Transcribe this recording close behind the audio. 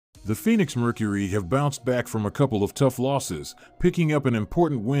The Phoenix Mercury have bounced back from a couple of tough losses, picking up an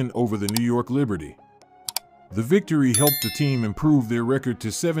important win over the New York Liberty. The victory helped the team improve their record to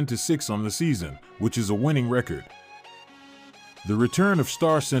 7-6 on the season, which is a winning record. The return of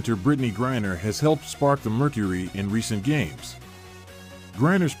star center Brittney Griner has helped spark the Mercury in recent games.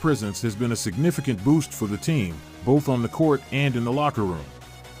 Griner's presence has been a significant boost for the team, both on the court and in the locker room.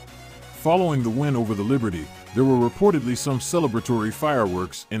 Following the win over the Liberty, there were reportedly some celebratory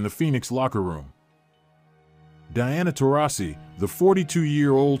fireworks in the Phoenix locker room. Diana Taurasi, the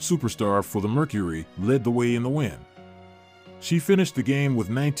 42-year-old superstar for the Mercury, led the way in the win. She finished the game with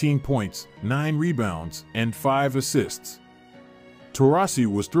 19 points, 9 rebounds, and 5 assists. Taurasi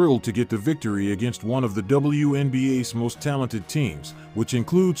was thrilled to get the victory against one of the WNBA's most talented teams, which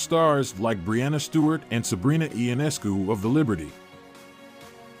includes stars like Breanna Stewart and Sabrina Ionescu of the Liberty.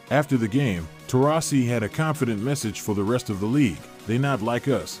 After the game, Taurasi had a confident message for the rest of the league: "They not like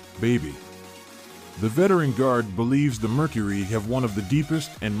us, baby." The veteran guard believes the Mercury have one of the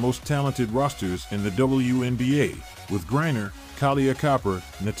deepest and most talented rosters in the WNBA, with Griner, Kahleah Copper,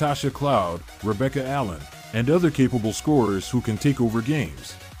 Natasha Cloud, Rebecca Allen, and other capable scorers who can take over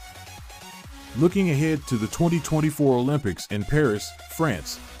games. Looking ahead to the 2024 Olympics in Paris,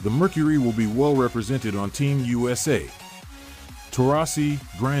 France, the Mercury will be well represented on Team USA. Taurasi,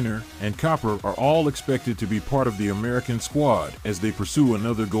 Griner, and Copper are all expected to be part of the American squad as they pursue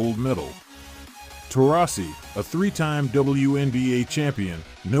another gold medal. Taurasi, a 3-time WNBA champion,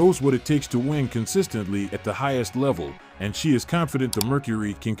 knows what it takes to win consistently at the highest level, and she is confident the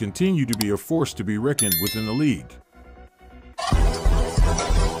Mercury can continue to be a force to be reckoned with in the league.